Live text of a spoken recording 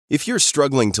If you're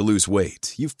struggling to lose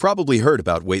weight, you've probably heard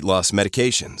about weight loss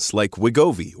medications like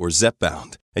Wegovy or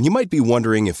Zepbound, and you might be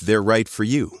wondering if they're right for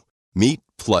you. Meet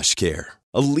PlushCare,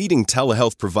 a leading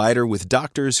telehealth provider with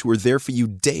doctors who are there for you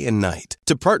day and night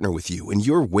to partner with you in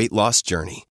your weight loss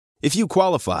journey. If you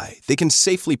qualify, they can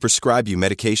safely prescribe you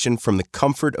medication from the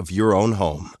comfort of your own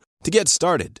home. To get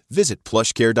started, visit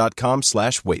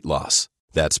plushcare.com/weightloss.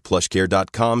 That's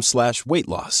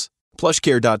plushcare.com/weightloss.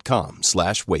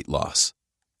 plushcare.com/weightloss.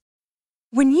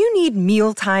 When you need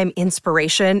mealtime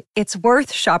inspiration, it's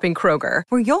worth shopping Kroger,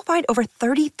 where you'll find over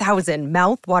 30,000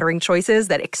 mouth-watering choices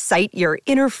that excite your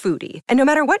inner foodie. And no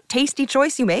matter what tasty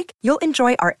choice you make, you'll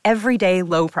enjoy our everyday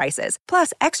low prices,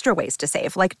 plus extra ways to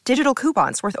save, like digital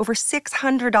coupons worth over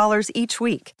 $600 each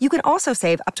week. You can also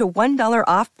save up to $1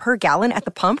 off per gallon at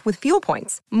the pump with fuel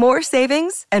points. More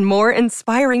savings and more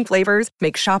inspiring flavors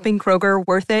make shopping Kroger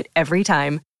worth it every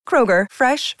time. Kroger,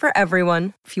 fresh for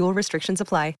everyone. Fuel restrictions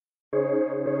apply.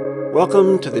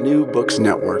 Welcome to the New Books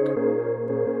Network.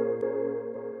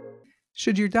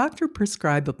 Should your doctor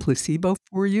prescribe a placebo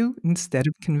for you instead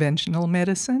of conventional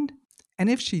medicine? And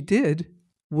if she did,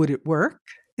 would it work?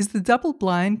 Is the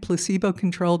double-blind,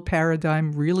 placebo-controlled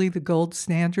paradigm really the gold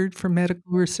standard for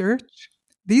medical research?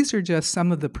 These are just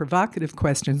some of the provocative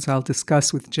questions I'll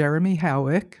discuss with Jeremy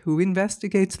Howick, who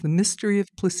investigates the mystery of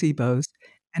placebos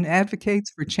and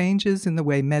advocates for changes in the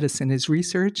way medicine is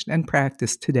researched and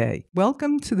practiced today.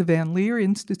 Welcome to the Van Leer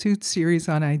Institute series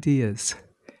on ideas.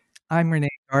 I'm Renee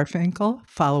Garfinkel.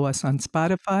 Follow us on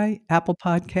Spotify, Apple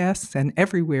Podcasts, and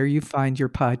everywhere you find your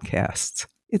podcasts.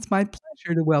 It's my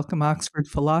pleasure to welcome Oxford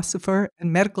philosopher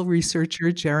and medical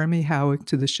researcher Jeremy Howick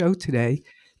to the show today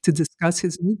to discuss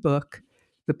his new book,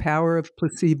 The Power of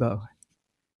Placebo.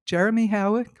 Jeremy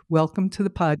Howick, welcome to the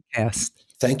podcast.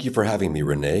 Thank you for having me,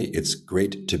 Renee. It's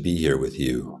great to be here with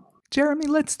you. Jeremy,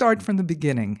 let's start from the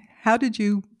beginning. How did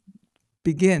you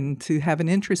begin to have an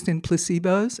interest in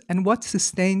placebos, and what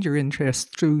sustained your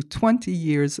interest through 20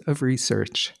 years of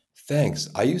research? Thanks.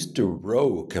 I used to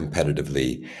row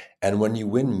competitively, and when you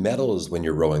win medals when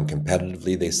you're rowing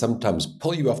competitively, they sometimes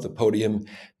pull you off the podium,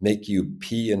 make you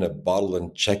pee in a bottle,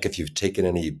 and check if you've taken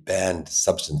any banned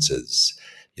substances,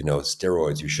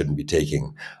 steroids you shouldn't be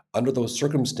taking. Under those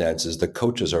circumstances, the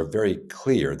coaches are very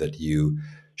clear that you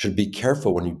should be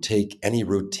careful when you take any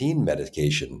routine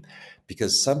medication,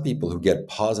 because some people who get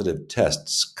positive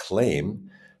tests claim,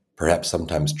 perhaps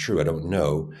sometimes true, I don't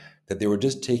know, that they were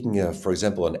just taking, for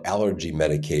example, an allergy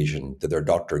medication that their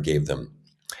doctor gave them,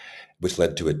 which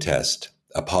led to a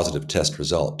positive test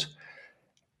result.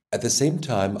 At the same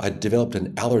time, I developed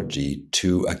an allergy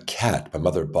to a cat my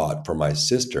mother bought for my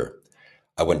sister.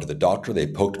 I went to the doctor, they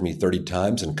poked me 30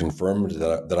 times and confirmed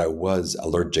that I was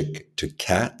allergic to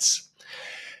cats.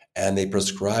 And they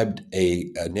prescribed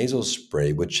a nasal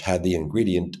spray which had the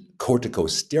ingredient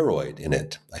corticosteroid in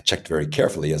it. I checked very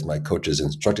carefully as my coaches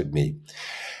instructed me.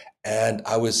 And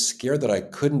I was scared that I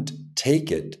couldn't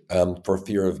take it for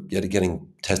fear of getting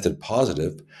tested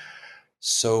positive.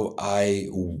 So I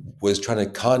was trying to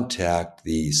contact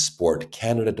the Sport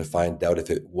Canada to find out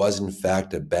if it was in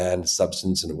fact a banned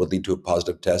substance and it would lead to a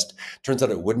positive test. Turns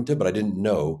out it wouldn't have, but I didn't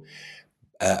know.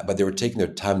 But they were taking their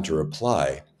time to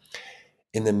reply.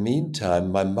 In the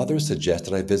meantime, my mother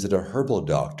suggested I visit a herbal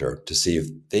doctor to see if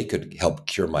they could help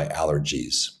cure my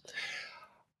allergies.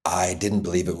 I didn't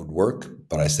believe it would work,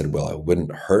 but I said, well, it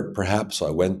wouldn't hurt perhaps. So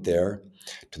I went there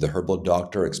to the herbal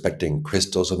doctor expecting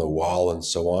crystals on the wall and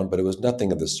so on, but it was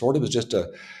nothing of the sort. It was just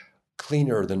a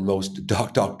cleaner than most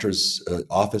doctors'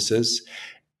 offices.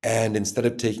 And instead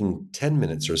of taking 10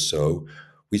 minutes or so,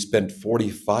 we spent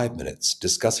 45 minutes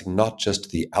discussing not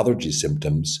just the allergy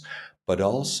symptoms, but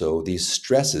also the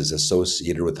stresses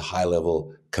associated with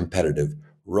high-level competitive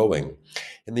rowing.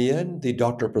 In the end, the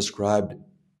doctor prescribed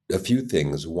a few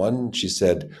things. One, she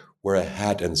said, wear a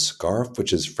hat and scarf,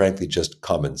 which is frankly just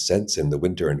common sense in the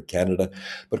winter in Canada.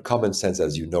 But common sense,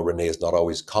 as you know, Renee, is not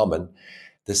always common.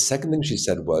 The second thing she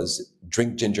said was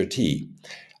drink ginger tea.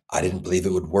 I didn't believe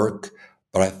it would work,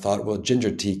 but I thought, well,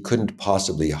 ginger tea couldn't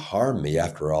possibly harm me.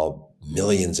 After all,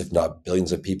 millions, if not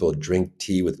billions of people drink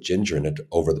tea with ginger in it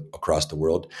across the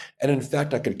world. And in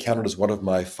fact, I could count it as one of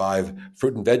my 5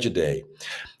 fruit and veg a day.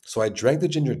 So I drank the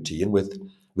ginger tea, and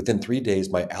within 3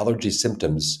 days, my allergy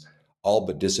symptoms all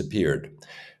but disappeared.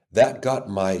 That got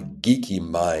my geeky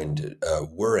mind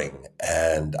whirring,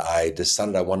 and I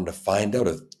decided I wanted to find out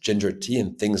if ginger tea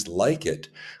and things like it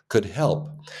could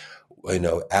help.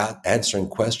 Answering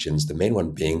questions, the main one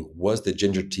being, was the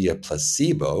ginger tea a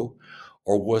placebo,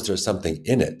 or was there something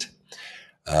in it?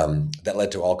 That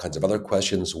led to all kinds of other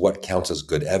questions. What counts as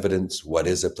good evidence? What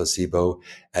is a placebo?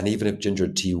 And even if ginger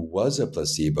tea was a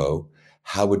placebo,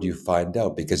 how would you find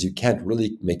out? Because you can't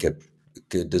really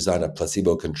design a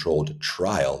placebo-controlled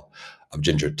trial of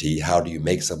ginger tea. How do you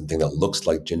make something that looks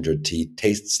like ginger tea,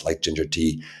 tastes like ginger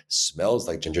tea, smells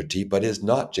like ginger tea, but is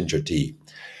not ginger tea?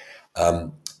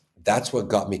 That's what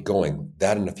got me going.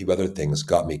 That and a few other things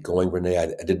got me going, Renee.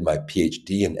 I did my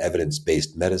PhD in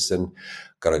evidence-based medicine,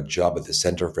 got a job at the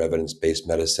Center for Evidence-Based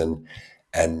Medicine,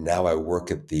 and now I work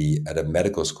at a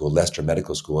medical school, Leicester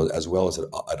Medical School, as well as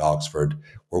at Oxford,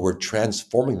 where we're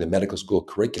transforming the medical school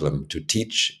curriculum to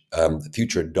teach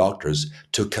future doctors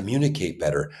to communicate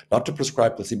better, not to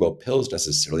prescribe placebo pills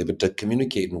necessarily, but to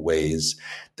communicate in ways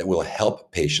that will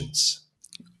help patients.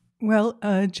 Well,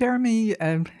 Jeremy,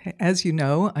 as you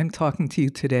know, I'm talking to you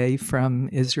today from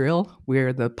Israel,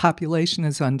 where the population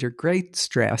is under great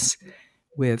stress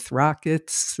with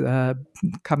rockets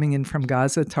coming in from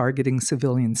Gaza, targeting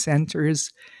civilian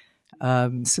centers,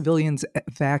 civilians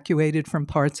evacuated from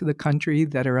parts of the country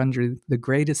that are under the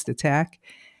greatest attack,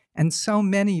 and so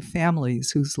many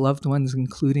families whose loved ones,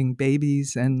 including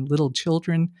babies and little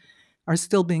children, are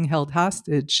still being held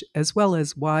hostage, as well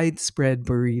as widespread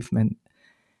bereavement.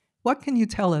 What can you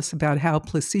tell us about how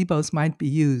placebos might be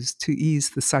used to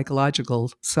ease the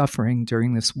psychological suffering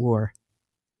during this war?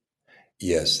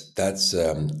 Yes, that's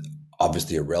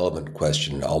obviously a relevant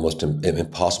question, almost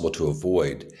impossible to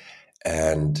avoid.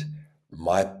 And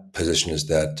my position is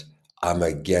that I'm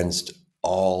against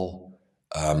all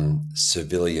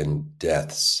civilian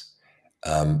deaths,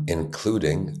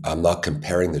 including, I'm not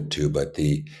comparing the two, but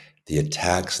the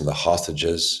attacks and the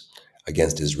hostages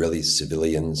against Israeli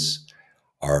civilians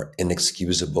are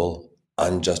inexcusable,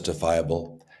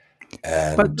 unjustifiable,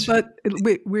 and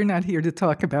But we're not here to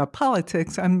talk about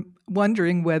politics. I'm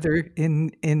wondering whether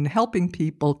in helping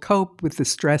people cope with the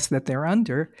stress that they're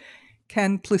under,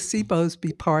 can placebos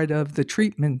be part of the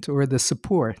treatment or the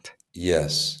support?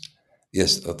 yes,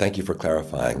 yes. Oh, thank you for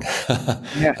clarifying.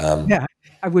 Yeah, um, yeah.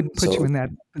 I wouldn't put you so in that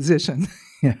position.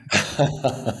 Yeah.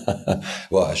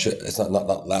 well, I should. It's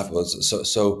not laughable.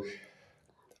 So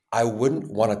I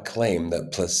wouldn't want to claim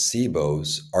that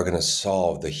placebos are going to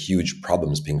solve the huge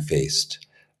problems being faced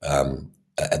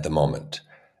at the moment.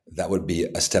 That would be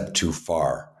a step too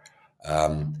far.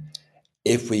 Um,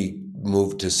 if we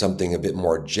move to something a bit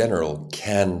more general,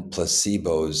 can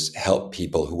placebos help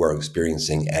people who are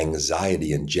experiencing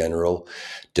anxiety in general,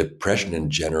 depression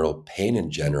in general, pain in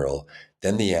general?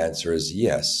 Then the answer is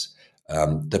yes.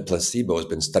 The placebo has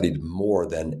been studied more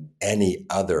than any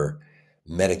other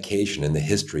medication in the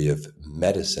history of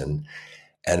medicine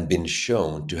and been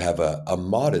shown to have a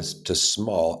modest to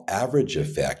small average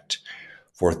effect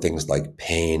for things like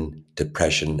pain,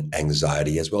 depression,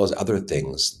 anxiety, as well as other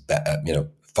things that,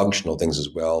 functional things as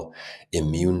well,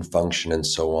 immune function and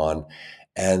so on.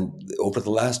 And over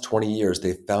the last 20 years,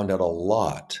 they've found out a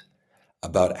lot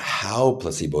about how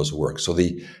placebos work. So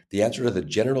the answer to the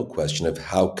general question of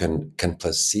how can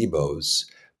placebos,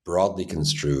 broadly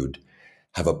construed,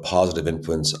 have a positive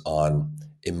influence on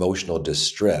emotional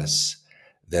distress,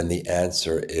 then the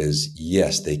answer is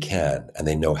yes, they can, and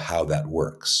they know how that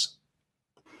works.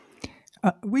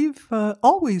 We've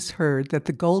always heard that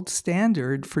the gold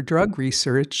standard for drug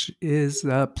research is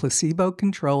a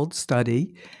placebo-controlled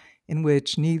study in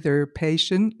which neither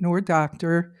patient nor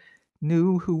doctor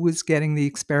knew who was getting the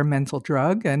experimental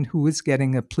drug and who was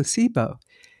getting a placebo.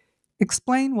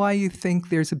 Explain why you think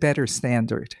there's a better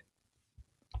standard.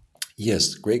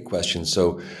 Yes, great question.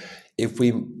 So if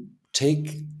we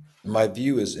take, my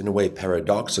view is in a way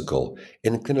paradoxical.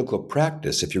 In clinical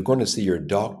practice, if you're going to see your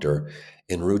doctor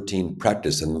in routine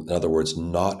practice, in other words,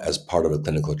 not as part of a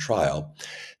clinical trial,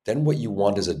 then what you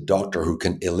want is a doctor who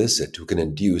can elicit, who can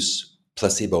induce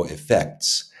placebo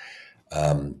effects,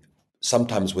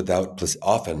 sometimes without,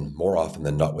 often, more often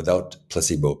than not, without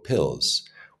placebo pills.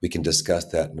 We can discuss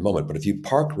that in a moment. But if you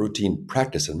park routine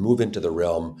practice and move into the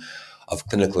realm of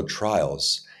clinical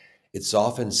trials, it's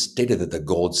often stated that the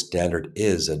gold standard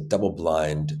is a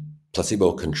double-blind,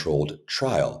 placebo-controlled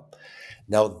trial.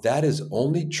 Now, that is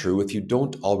only true if you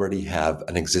don't already have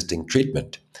an existing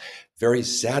treatment. Very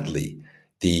sadly,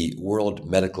 the World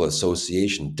Medical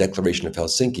Association Declaration of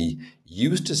Helsinki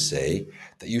used to say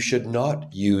that you should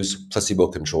not use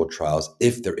placebo-controlled trials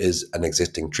if there is an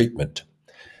existing treatment.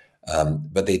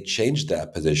 But they changed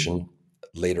that position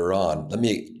later on. Let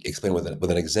me explain with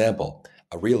an example,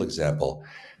 a real example.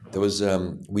 There was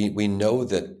we know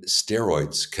that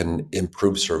steroids can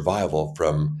improve survival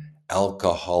from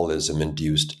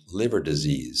alcoholism-induced liver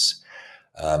disease.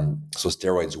 So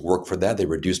steroids work for that. They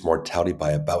reduce mortality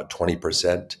by about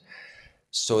 20%.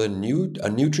 So a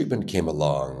new treatment came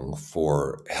along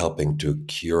for helping to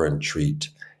cure and treat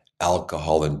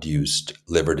alcohol-induced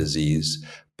liver disease,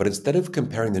 But instead of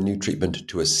comparing the new treatment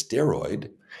to a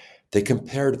steroid, they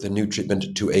compared the new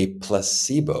treatment to a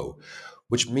placebo,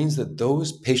 which means that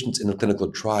those patients in a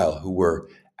clinical trial who were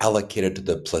allocated to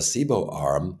the placebo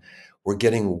arm were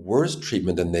getting worse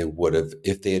treatment than they would have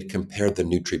if they had compared the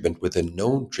new treatment with a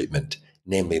known treatment,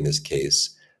 namely in this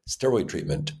case, steroid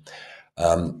treatment.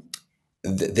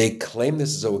 They claim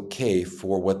this is okay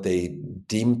for what they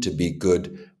deem to be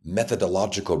good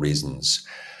methodological reasons,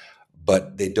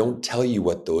 but they don't tell you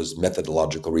what those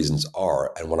methodological reasons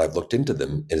are. And when I've looked into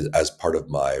them as part of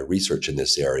my research in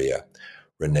this area,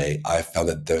 Renee, I found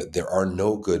that there are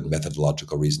no good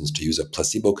methodological reasons to use a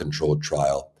placebo-controlled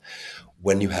trial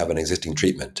when you have an existing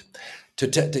treatment.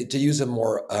 To use a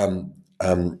more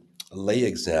lay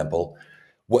example,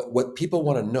 what people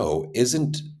want to know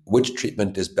isn't which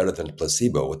treatment is better than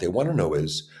placebo. What they want to know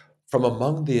is, from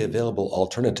among the available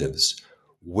alternatives,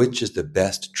 which is the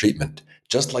best treatment?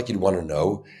 Just like you don't want to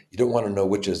know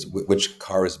which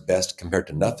car is best compared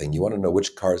to nothing. You want to know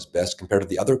which car is best compared to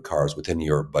the other cars within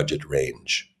your budget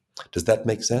range. Does that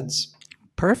make sense?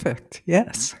 Perfect.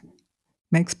 Yes.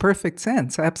 Makes perfect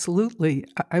sense. Absolutely.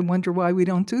 I wonder why we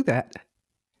don't do that.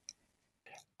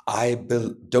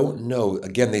 Don't know.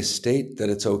 Again, they state that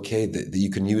it's okay that you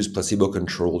can use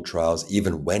placebo-controlled trials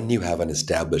even when you have an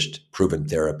established proven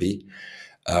therapy.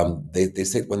 They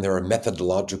say when there are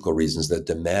methodological reasons that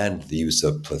demand the use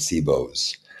of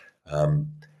placebos.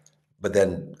 But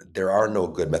then there are no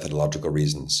good methodological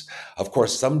reasons. Of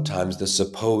course, sometimes the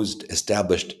supposed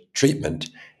established treatment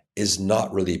is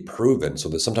not really proven, so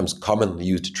that sometimes commonly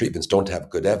used treatments don't have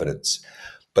good evidence.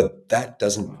 But that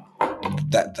doesn't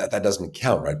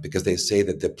count, right? Because they say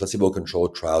that the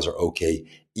placebo-controlled trials are okay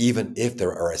even if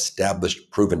there are established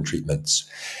proven treatments.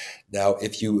 Now,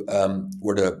 if you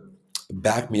were to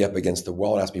back me up against the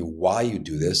wall and ask me why you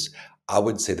do this, I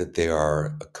would say that they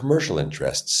are commercial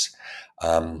interests.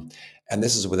 And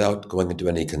this is without going into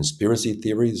any conspiracy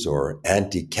theories or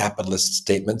anti-capitalist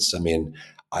statements. I mean,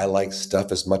 I like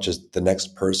stuff as much as the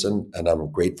next person, and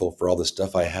I'm grateful for all the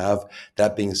stuff I have.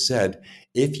 That being said,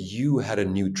 if you had a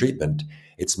new treatment,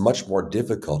 it's much more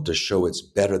difficult to show it's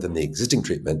better than the existing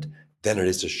treatment than it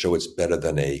is to show it's better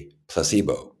than a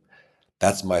placebo.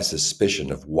 That's my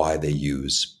suspicion of why they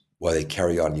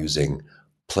carry on using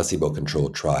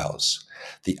placebo-controlled trials.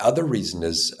 The other reason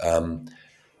is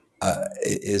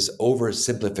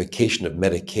oversimplification of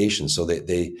medication. So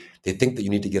they think that you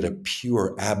need to get a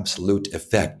pure absolute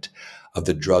effect of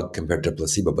the drug compared to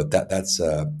placebo, but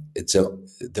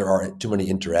there are too many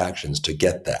interactions to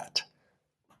get that.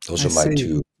 Those I are my see.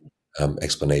 two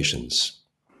explanations.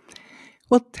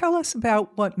 Well, tell us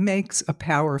about what makes a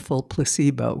powerful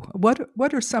placebo.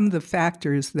 What are some of the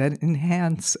factors that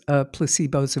enhance a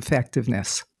placebo's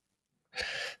effectiveness?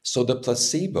 So the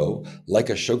placebo, like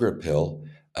a sugar pill,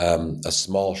 a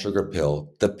small sugar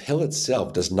pill, the pill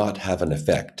itself does not have an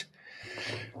effect.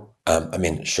 I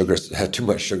mean, too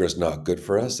much sugar is not good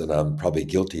for us, and I'm probably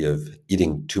guilty of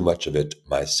eating too much of it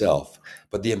myself.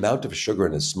 But the amount of sugar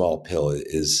in a small pill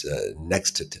is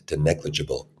next to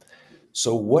negligible.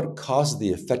 So what causes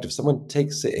the effect? If someone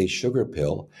takes a sugar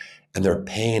pill and their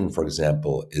pain, for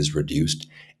example, is reduced,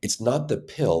 it's not the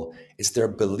pill, it's their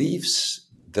beliefs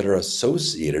that are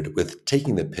associated with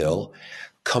taking the pill,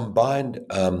 combined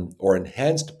or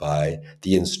enhanced by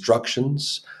the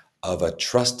instructions of a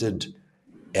trusted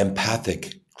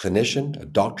empathic clinician, a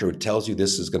doctor who tells you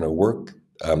this is going to work,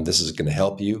 this is going to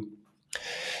help you.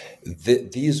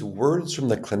 These words from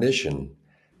the clinician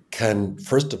can,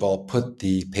 first of all, put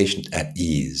the patient at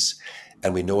ease.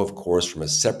 And we know, of course, from a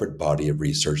separate body of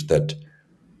research that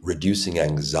reducing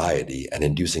anxiety and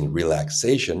inducing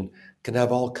relaxation can have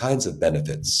all kinds of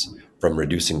benefits, from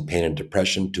reducing pain and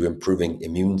depression to improving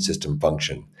immune system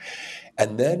function.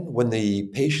 And then when the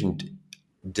patient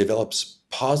develops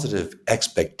positive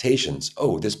expectations,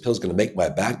 oh, this pill's going to make my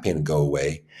back pain go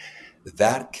away,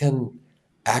 that can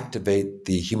activate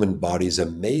the human body's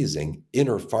amazing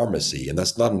inner pharmacy. And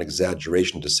that's not an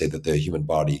exaggeration to say that the human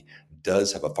body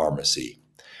does have a pharmacy.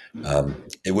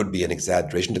 It would be an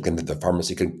exaggeration to claim that the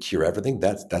pharmacy can cure everything.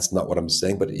 That's not what I'm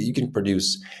saying, but you can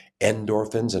produce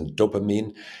endorphins and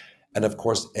dopamine. And of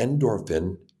course,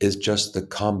 endorphin is just the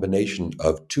combination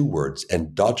of two words,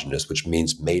 endogenous, which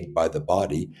means made by the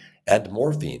body, and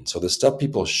morphine. So the stuff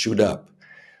people shoot up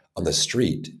on the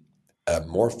street,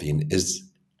 morphine, is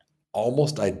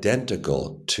almost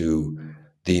identical to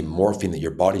the morphine that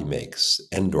your body makes,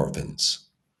 endorphins.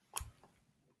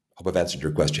 Hope I've answered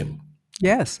your question.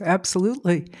 Yes,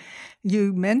 absolutely.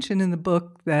 You mentioned in the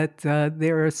book that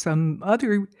there are some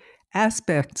other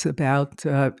aspects about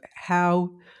how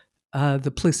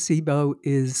the placebo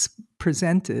is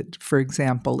presented. For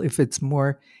example, if it's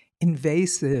more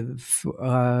invasive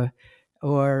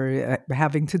or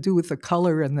having to do with the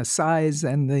color and the size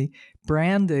and the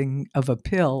branding of a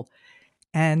pill.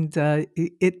 And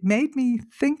it made me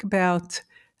think about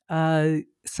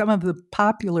some of the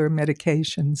popular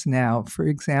medications now. For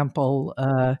example,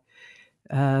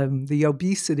 the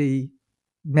obesity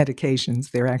medications,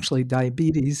 they're actually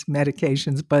diabetes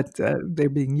medications, but they're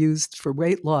being used for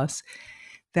weight loss,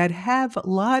 that have a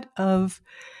lot of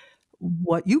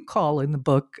what you call in the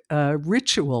book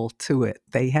ritual to it.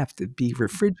 They have to be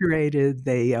refrigerated.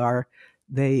 They are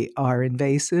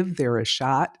invasive. They're a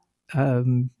shot,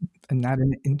 and not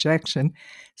an injection.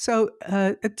 So,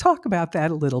 talk about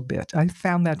that a little bit. I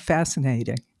found that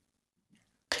fascinating.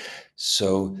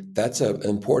 So that's an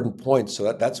important point.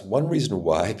 So that's one reason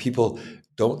why people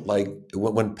don't like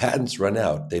when patents run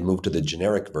out, they move to the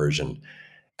generic version.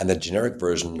 And the generic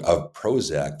version of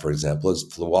Prozac, for example, is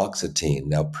fluoxetine.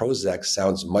 Now, Prozac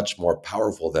sounds much more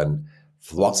powerful than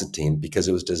fluoxetine because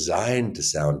it was designed to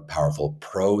sound powerful.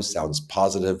 Pro sounds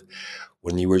positive.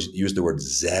 When you use the word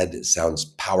Z, it sounds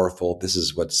powerful. This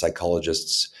is what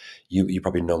psychologists, you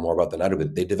probably know more about than I do,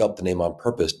 but they developed the name on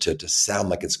purpose to sound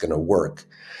like it's going to work.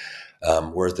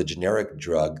 Whereas the generic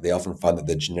drug, they often find that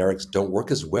the generics don't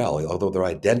work as well, although they're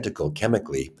identical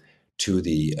chemically to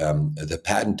the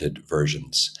patented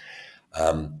versions.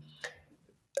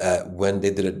 When they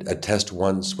did a test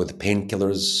once with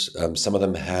painkillers, some of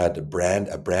them had a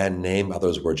brand name,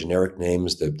 others were generic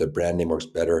names. The brand name works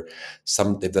better.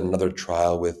 They've done another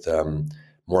trial with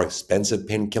more expensive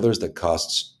painkillers that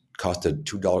costed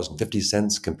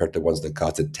 $2.50 compared to ones that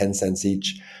costed 10 cents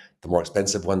each. The more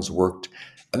expensive ones worked.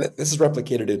 And this is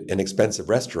replicated in expensive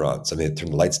restaurants. I mean, they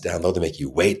turn the lights down low, they make you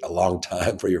wait a long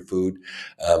time for your food.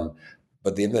 But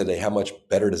at the end of the day, how much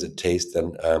better does it taste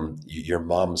than your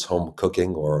mom's home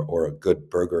cooking or a good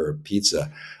burger or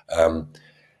pizza?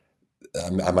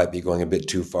 I might be going a bit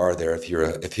too far there if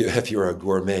you're a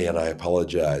gourmet, and I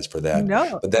apologize for that.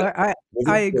 No, But that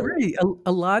I agree.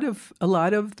 A lot of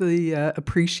the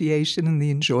appreciation and the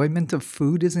enjoyment of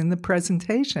food is in the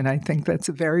presentation. I think that's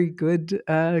a very good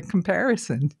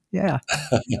comparison. Yeah.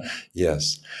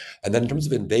 Yes. And then in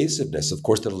terms of invasiveness, of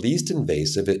course, the least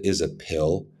invasive is a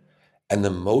pill, and the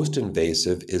most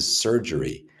invasive is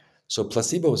surgery. So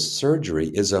placebo surgery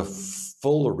is a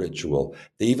full ritual.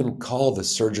 They even call the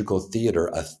surgical theater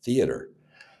a theater.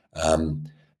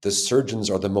 The surgeons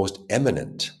are the most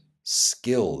eminent,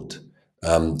 skilled,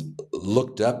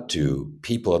 looked up to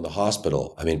people in the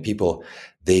hospital. I mean,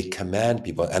 they command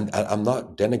people. And I'm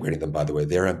not denigrating them, by the way.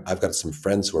 I've got some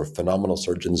friends who are phenomenal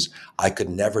surgeons. I could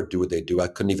never do what they do. I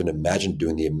couldn't even imagine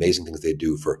doing the amazing things they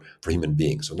do for human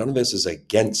beings. So none of this is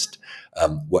against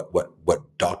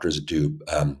what doctors do.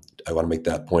 I want to make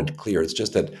that point clear. It's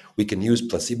just that we can use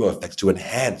placebo effects to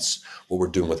enhance what we're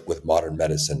doing with modern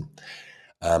medicine.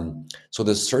 So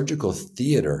the surgical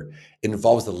theater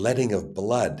involves the letting of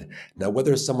blood. Now,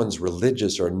 whether someone's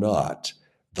religious or not,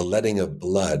 the letting of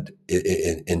blood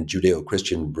in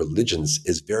Judeo-Christian religions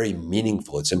is very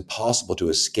meaningful. It's impossible to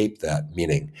escape that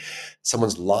meaning.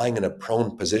 Someone's lying in a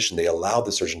prone position. They allow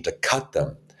the surgeon to cut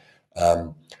them.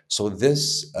 So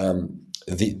this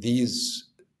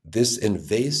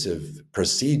invasive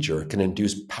procedure can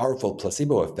induce powerful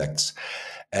placebo effects.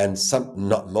 And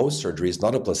most surgery is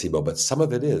not a placebo, but some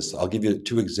of it is. I'll give you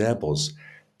two examples.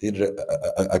 They did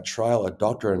a trial. A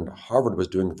doctor in Harvard was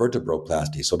doing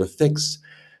vertebroplasty, so to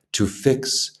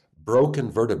fix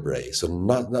broken vertebrae. So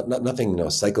nothing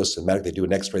psychosomatic. They do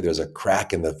an X-ray. There's a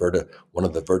crack in one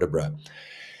of the vertebrae,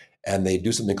 and they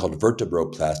do something called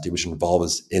vertebroplasty, which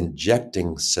involves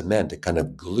injecting cement, a kind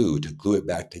of glue, to glue it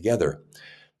back together.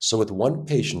 So with one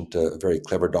patient, a very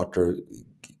clever doctor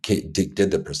did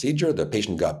the procedure. The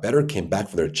patient got better, came back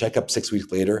for their checkup 6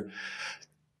 weeks later.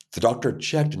 The doctor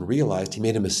checked and realized he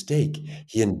made a mistake.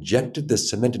 He injected the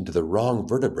cement into the wrong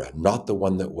vertebra, not the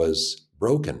one that was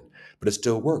broken, but it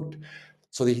still worked.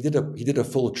 So he did a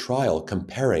full trial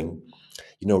comparing,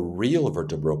 real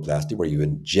vertebroplasty, where you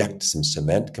inject some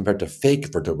cement, compared to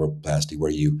fake vertebroplasty,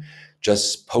 where you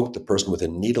just poke the person with a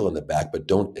needle in the back but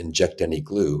don't inject any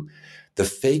glue. The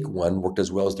fake one worked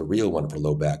as well as the real one for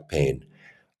low back pain.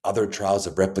 Other trials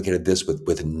have replicated this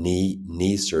with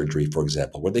knee surgery, for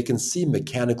example, where they can see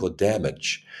mechanical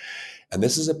damage. And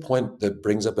this is a point that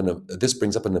brings up an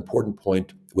important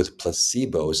point with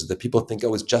placebos, is that people think,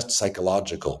 it's just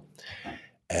psychological.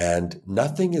 And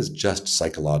nothing is just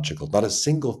psychological, not a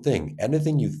single thing.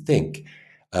 Anything you think,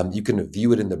 you can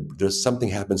view it there's something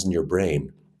happens in your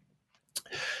brain.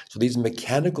 So these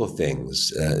mechanical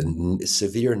things,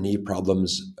 severe knee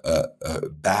problems,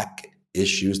 back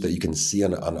issues that you can see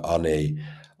on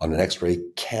an X-ray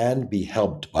can be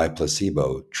helped by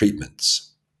placebo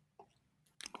treatments.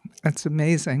 That's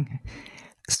amazing.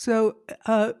 So,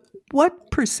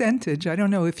 what percentage, I don't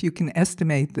know if you can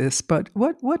estimate this, but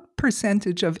what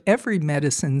percentage of every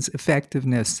medicine's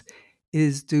effectiveness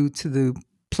is due to the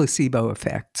placebo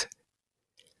effect?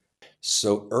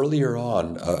 So earlier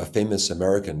on, a famous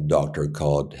American doctor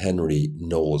called Henry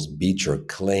Knowles Beecher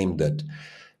claimed that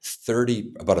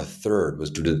about a third was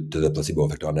due to the placebo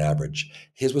effect on average.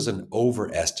 His was an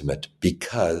overestimate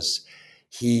because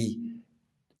he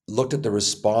looked at the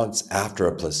response after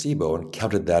a placebo and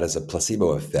counted that as a placebo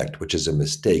effect, which is a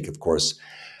mistake. Of course,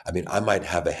 I mean, I might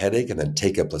have a headache and then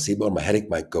take a placebo and my headache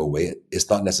might go away. It's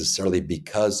not necessarily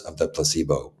because of the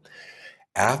placebo.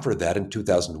 After that, in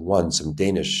 2001, some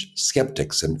Danish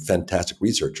skeptics and fantastic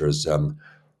researchers,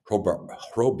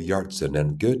 Hrobjartsen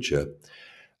and Goethe,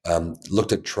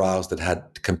 looked at trials that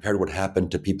had compared what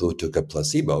happened to people who took a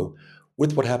placebo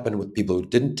with what happened with people who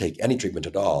didn't take any treatment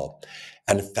at all,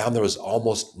 and found there was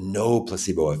almost no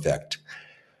placebo effect.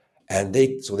 And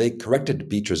they corrected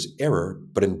Beecher's error,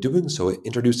 but in doing so, it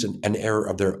introduced an error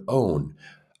of their own.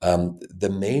 The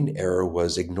main error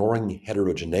was ignoring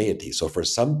heterogeneity. So for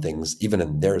some things, even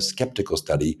in their skeptical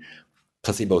study,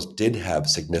 placebos did have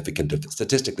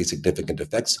statistically significant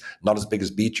effects, not as big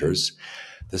as Beecher's.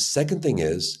 The second thing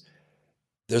is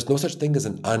there's no such thing as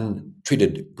an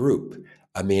untreated group.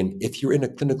 I mean, if you're in a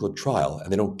clinical trial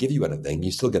and they don't give you anything,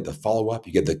 you still get the follow-up,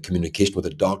 you get the communication with the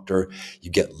doctor,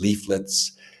 you get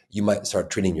leaflets, you might start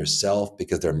treating yourself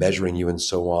because they're measuring you and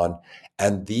so on.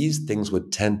 And these things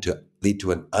would tend to lead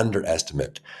to an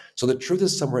underestimate. So the truth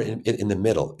is somewhere in the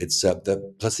middle. It's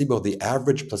the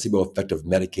average placebo effect of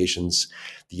medications.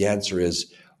 The answer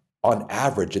is, on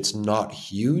average, it's not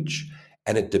huge,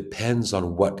 and it depends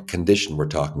on what condition we're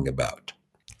talking about.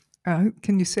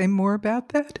 Can you say more about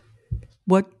that?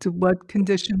 What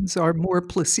conditions are more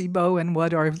placebo and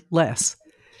what are less?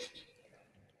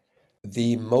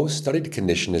 The most studied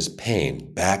condition is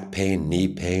pain, back pain, knee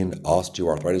pain,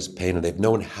 osteoarthritis pain, and they've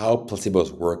known how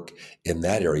placebos work in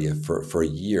that area for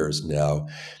years now.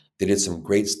 They did some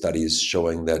great studies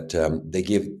showing that they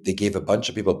gave a bunch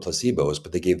of people placebos,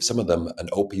 but they gave some of them an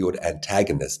opioid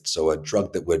antagonist, so a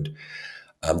drug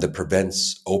that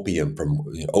prevents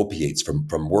opiates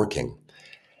from working.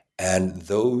 And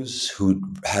those who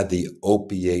had the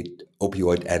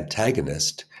opioid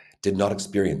antagonist did not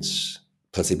experience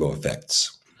placebo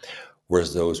effects,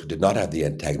 whereas those who did not have the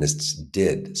antagonists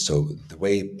did. So the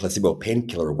way placebo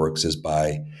painkiller works is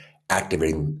by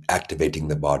activating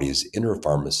the body's inner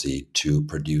pharmacy to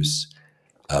produce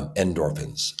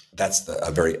endorphins. That's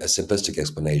a very simplistic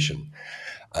explanation.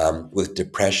 With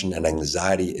depression and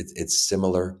anxiety, it's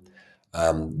similar.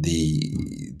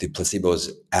 The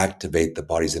placebos activate the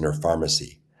body's inner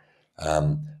pharmacy.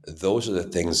 Those are the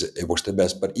things it works the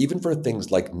best. But even for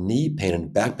things like knee pain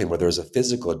and back pain, where there's a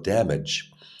physical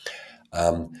damage,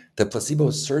 the placebo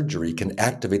surgery can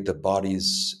activate the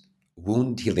body's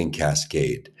wound healing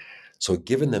cascade. So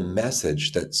given the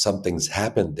message that something's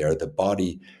happened there, the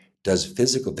body does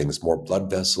physical things, more blood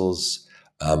vessels,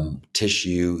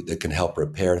 tissue that can help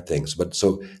repair things. But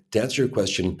so to answer your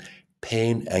question,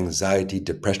 pain, anxiety,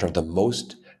 depression are the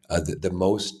most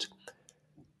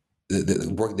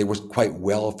they work quite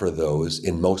well for those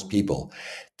in most people.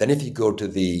 Then if you go to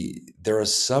there are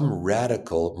some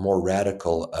more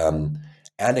radical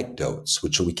anecdotes,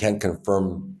 which we can't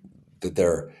confirm that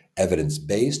they're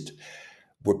evidence-based,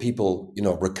 where people,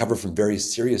 recover from very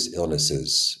serious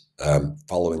illnesses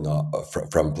following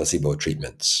from placebo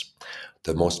treatments.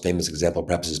 The most famous example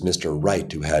perhaps is Mr.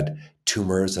 Wright, who had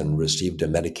tumors and received a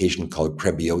medication called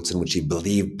Krebiotin, which he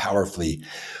believed powerfully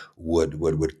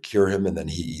would cure him. And then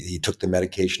he took the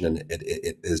medication and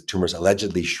his tumors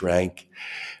allegedly shrank.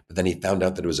 But then he found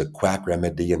out that it was a quack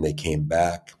remedy and they came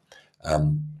back.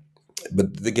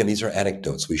 But again, these are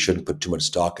anecdotes. We shouldn't put too much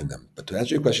stock in them. But to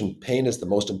answer your question, pain is the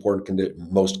most important,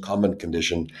 most common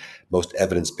condition, most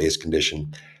evidence-based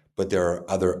condition. But there are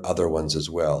other ones as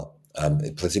well.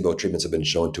 Placebo treatments have been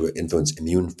shown to influence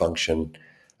immune function,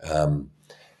 and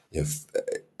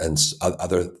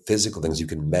other physical things you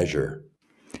can measure.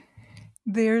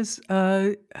 There's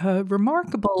a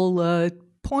remarkable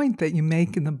point that you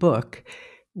make in the book,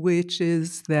 which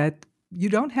is that you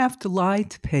don't have to lie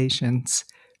to patients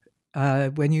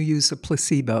when you use a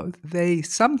placebo. They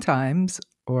sometimes,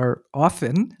 or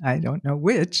often, I don't know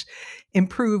which,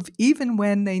 improve even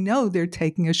when they know they're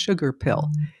taking a sugar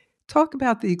pill. Talk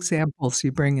about the examples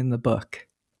you bring in the book.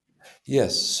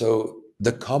 Yes. So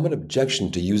the common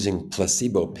objection to using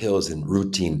placebo pills in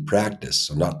routine practice,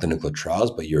 so not clinical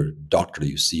trials, but your doctor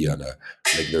you see on a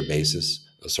regular basis,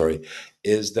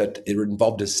 is that it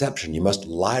involved deception. You must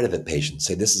lie to the patient,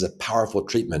 say this is a powerful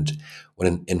treatment,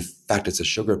 when in fact it's a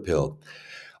sugar pill.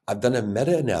 I've done a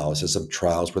meta-analysis of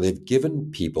trials where they've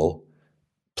given people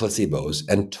placebos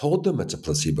and told them it's a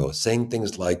placebo, saying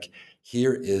things like,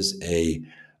 here is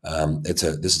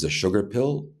this is a sugar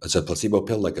pill. It's a placebo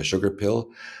pill, like a sugar pill,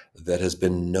 that has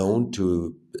been known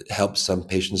to help some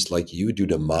patients like you due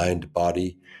to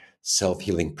mind-body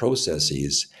self-healing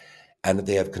processes, and that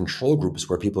they have control groups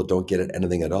where people don't get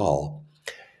anything at all.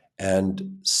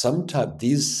 And sometimes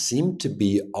these seem to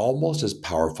be almost as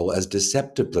powerful as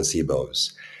deceptive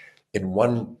placebos. In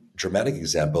one dramatic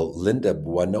example, Linda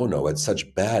Buonono had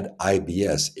such bad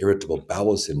IBS, irritable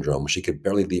bowel syndrome, she could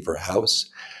barely leave her house.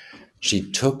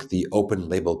 She took the open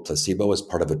label placebo as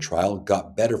part of a trial,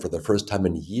 got better for the first time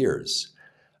in years.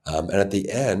 And at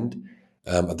the end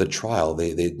of the trial,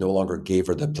 they no longer gave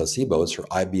her the placebos. Her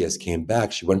IBS came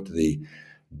back. She went to the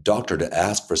doctor to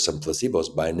ask for some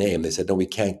placebos by name. They said, no, we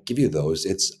can't give you those.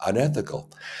 It's unethical.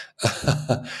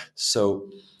 So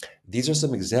these are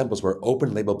some examples where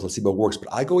open label placebo works.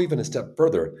 But I go even a step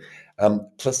further.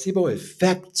 Placebo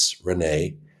effects,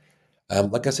 Renee,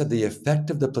 like I said, the effect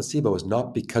of the placebo is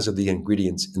not because of the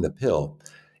ingredients in the pill.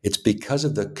 It's because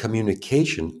of the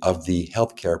communication of the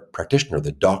healthcare practitioner,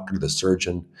 the doctor, the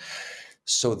surgeon.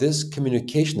 So this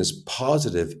communication, this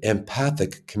positive,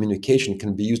 empathic communication,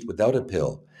 can be used without a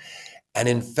pill. And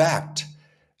in fact,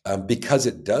 because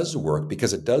it does work,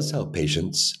 because it does help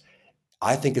patients,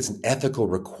 I think it's an ethical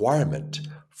requirement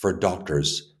for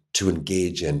doctors to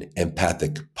engage in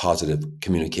empathic, positive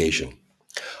communication.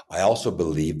 I also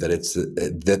believe that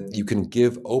that you can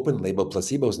give open label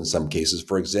placebos in some cases.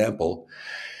 For example,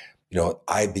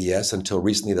 IBS, until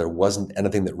recently, there wasn't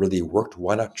anything that really worked.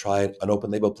 Why not try an open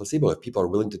label placebo if people are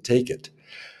willing to take it?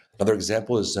 Another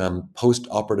example is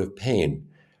post-operative pain.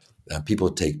 People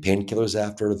take painkillers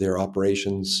after their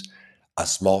operations. A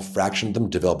small fraction of them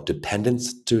develop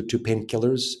dependence to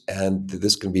painkillers, and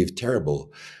this can be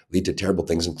terrible, lead to terrible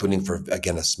things, including, for,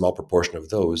 again, a small proportion of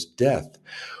those, death.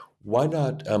 Why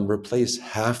not replace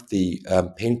half the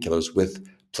painkillers with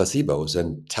placebos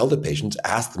and tell the patients,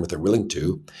 ask them if they're willing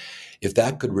to, if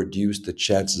that could reduce the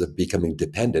chances of becoming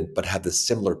dependent but have the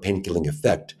similar pain-killing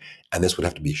effect, and this would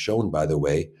have to be shown, by the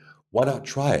way, why not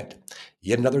try it?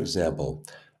 Yet another example,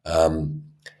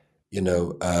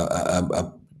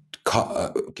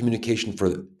 communication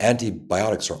for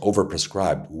antibiotics are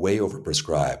overprescribed, way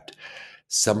overprescribed.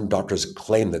 Some doctors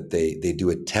claim that they do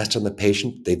a test on the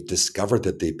patient. They've discovered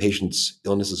that the patient's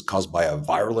illness is caused by a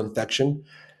viral infection.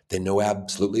 They know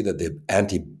absolutely that the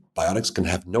antibiotics can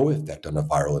have no effect on a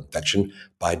viral infection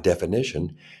by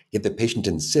definition, yet the patient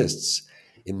insists.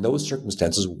 In those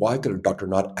circumstances, why could a doctor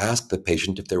not ask the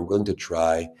patient if they're willing to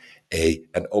try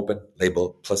an open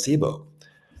label placebo?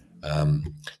 So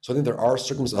I think there are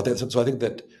circumstances. So I think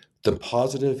that the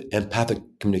positive empathic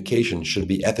communication should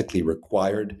be ethically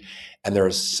required. And there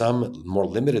are some more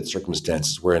limited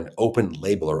circumstances where an open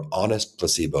label or honest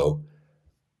placebo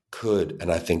could,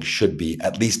 and I think should be,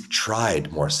 at least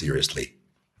tried more seriously.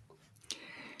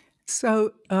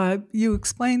 So you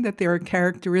explained that there are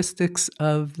characteristics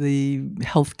of the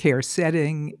healthcare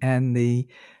setting and the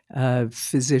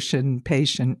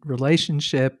physician-patient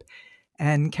relationship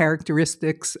and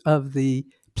characteristics of the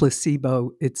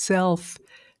placebo itself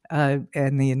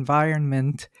and the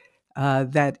environment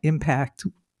that impact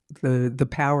the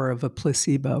power of a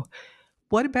placebo.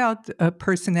 What about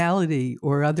personality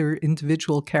or other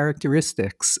individual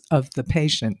characteristics of the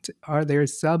patient? Are there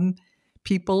some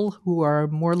people who are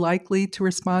more likely to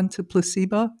respond to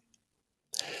placebo?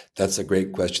 That's a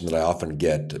great question that I often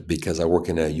get because I work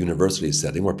in a university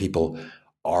setting where people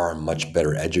are much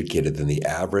better educated than the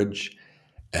average.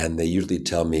 And they usually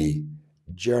tell me,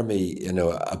 Jeremy,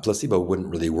 a placebo wouldn't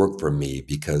really work for me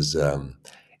because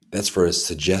that's for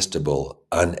suggestible,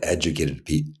 uneducated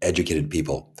educated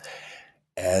people.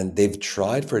 And they've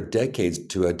tried for decades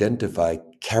to identify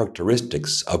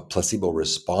characteristics of placebo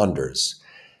responders.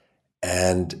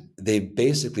 And they've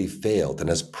basically failed. And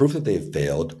as proof that they've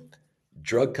failed,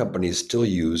 drug companies still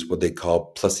use what they call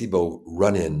placebo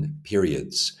run-in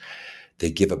periods.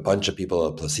 They give a bunch of people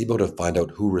a placebo to find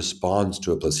out who responds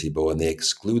to a placebo, and they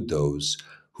exclude those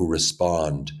who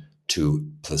respond to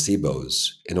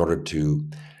placebos in order to,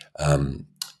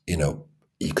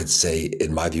 you could say,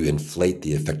 in my view, inflate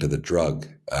the effect of the drug.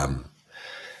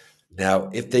 Now,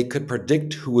 if they could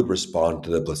predict who would respond to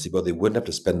the placebo, they wouldn't have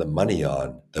to spend the money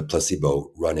on the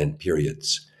placebo run-in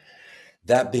periods.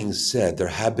 That being said, there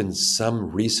have been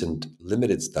some recent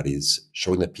limited studies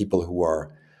showing that people who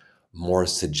are more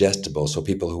suggestible, so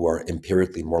people who are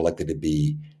empirically more likely to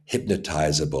be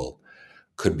hypnotizable,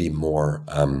 could be more,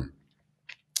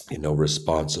 more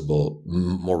responsive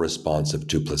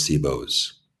to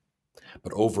placebos.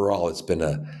 But overall, it's been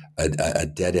a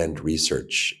dead-end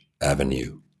research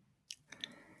avenue.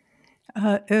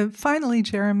 Finally,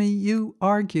 Jeremy, you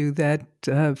argue that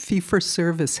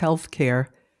fee-for-service healthcare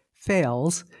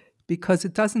fails because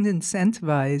it doesn't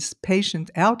incentivize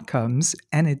patient outcomes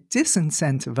and it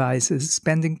disincentivizes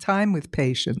spending time with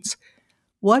patients.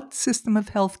 What system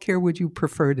of healthcare would you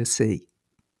prefer to see?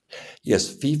 Yes,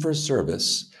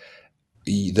 fee-for-service,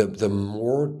 the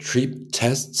more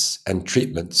tests and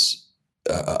treatments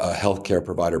a healthcare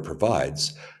provider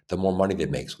provides, the more money they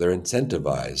make. So they're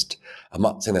incentivized. I'm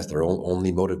not saying that's their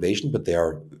only motivation, but they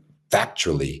are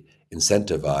factually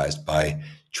incentivized by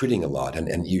treating a lot.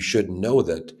 And you should know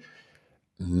that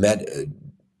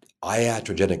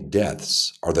iatrogenic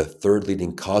deaths are the third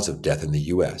leading cause of death in the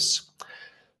U.S.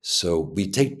 So we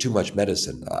take too much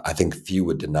medicine. I think few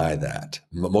would deny that.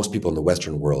 Most people in the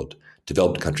Western world,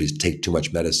 developed countries, take too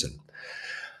much medicine.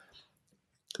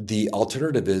 The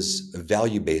alternative is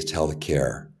value-based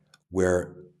healthcare,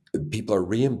 where people are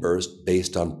reimbursed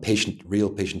based on real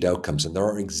patient outcomes. And there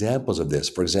are examples of this.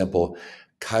 For example,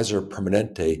 Kaiser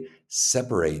Permanente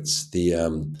separates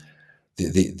the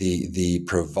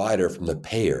provider from the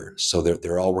payer, so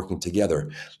they're all working together.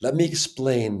 Let me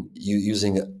explain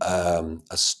using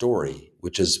a story,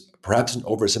 which is perhaps an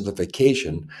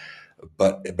oversimplification,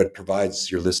 but provides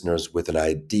your listeners with an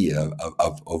idea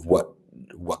of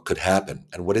what could happen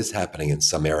and what is happening in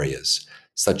some areas,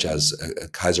 such as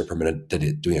Kaiser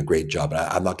Permanente doing a great job.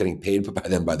 I'm not getting paid by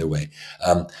them, by the way.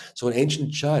 So in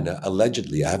ancient China,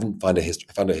 allegedly, I haven't found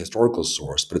a historical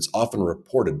source, but it's often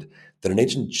reported that in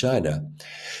ancient China,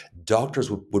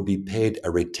 doctors would be paid a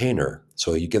retainer.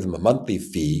 So you give them a monthly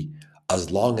fee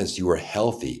as long as you were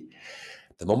healthy.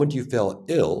 The moment you fell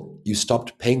ill, you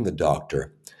stopped paying the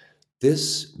doctor.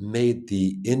 This made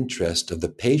the interest of the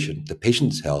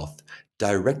patient's health,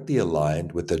 directly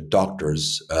aligned with the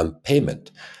doctor's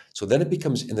payment. So then it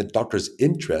becomes in the doctor's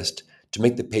interest to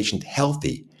make the patient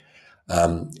healthy.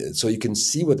 So you can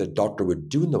see what the doctor would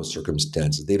do in those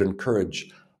circumstances. They'd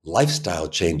encourage lifestyle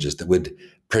changes that would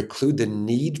preclude the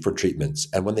need for treatments.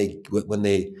 And when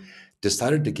they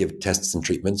decided to give tests and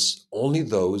treatments, only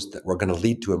those that were going to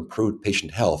lead to improved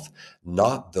patient health,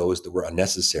 not those that were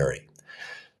unnecessary.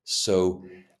 So,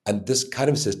 and this kind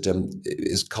of system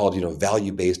is called,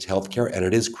 value-based healthcare, and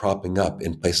it is cropping up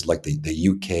in places like the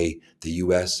UK, the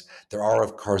US. There are,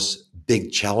 of course,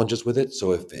 big challenges with it.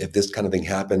 So if this kind of thing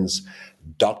happens,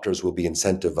 doctors will be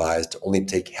incentivized to only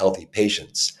take healthy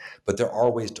patients. But there are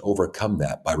ways to overcome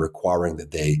that by requiring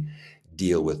that they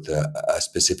deal with a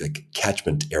specific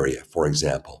catchment area, for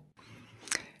example.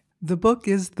 The book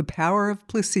is The Power of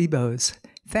Placebos.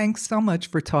 Thanks so much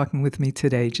for talking with me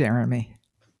today, Jeremy.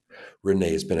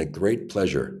 Renee, it's been a great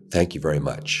pleasure. Thank you very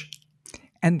much.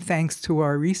 And thanks to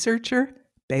our researcher,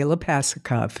 Bela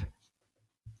Pasikov.